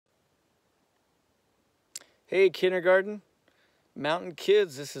Hey kindergarten, mountain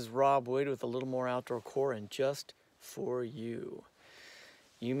kids, this is Rob Wade with a little more outdoor core and just for you.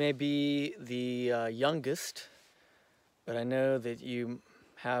 You may be the youngest, but I know that you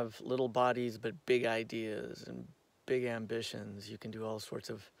have little bodies but big ideas and big ambitions. You can do all sorts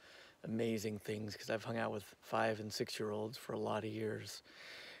of amazing things because I've hung out with 5- and 6-year-olds for a lot of years.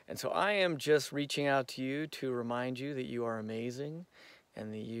 And so I am just reaching out to you to remind you that you are amazing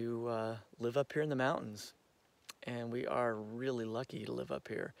and that you live up here in the mountains. And we are really lucky to live up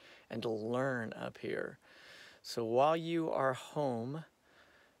here and to learn up here. So while you are home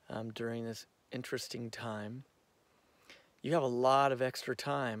during this interesting time, you have a lot of extra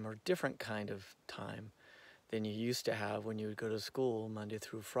time or different kind of time than you used to have when you would go to school Monday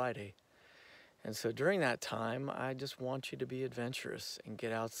through Friday. And so during that time, I just want you to be adventurous and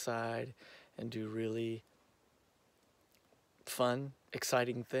get outside and do really fun,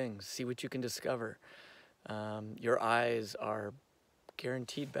 exciting things. See what you can discover. Your eyes are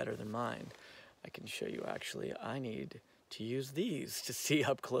guaranteed better than mine. I can show you actually. I need to use these to see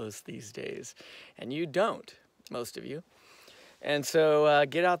up close these days. And you don't, most of you. And so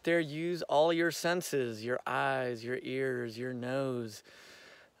get out there, use all your senses, your eyes, your ears, your nose.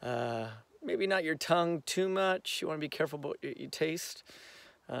 Maybe not your tongue too much. You want to be careful about what you taste.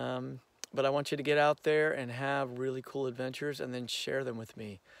 But I want you to get out there and have really cool adventures and then share them with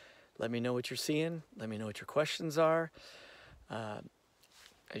me. Let me know what you're seeing. Let me know what your questions are.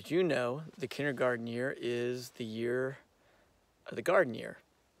 As you know, the kindergarten year is the year of the garden year.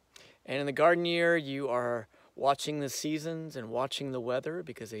 And in the garden year, you are watching the seasons and watching the weather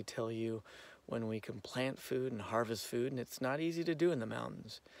because they tell you when we can plant food and harvest food, and it's not easy to do in the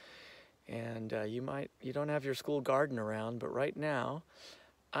mountains. And you don't have your school garden around, but right now,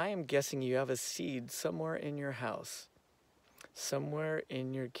 I am guessing you have a seed somewhere in your house. Somewhere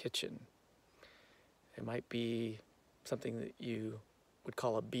in your kitchen. It might be something that you would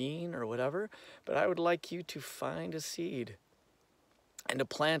call a bean or whatever, but I would like you to find a seed and to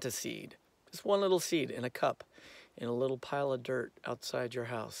plant a seed. Just one little seed in a cup, in a little pile of dirt outside your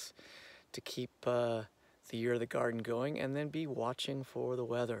house to keep the year of the garden going, and then be watching for the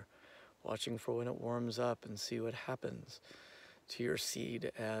weather, watching for when it warms up and see what happens to your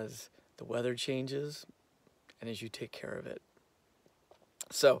seed as the weather changes and as you take care of it.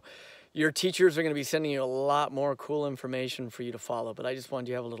 So your teachers are going to be sending you a lot more cool information for you to follow, but I just wanted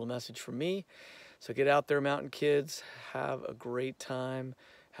you to have a little message from me. So get out there, mountain kids, have a great time,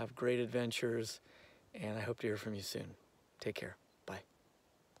 have great adventures, and I hope to hear from you soon. Take care.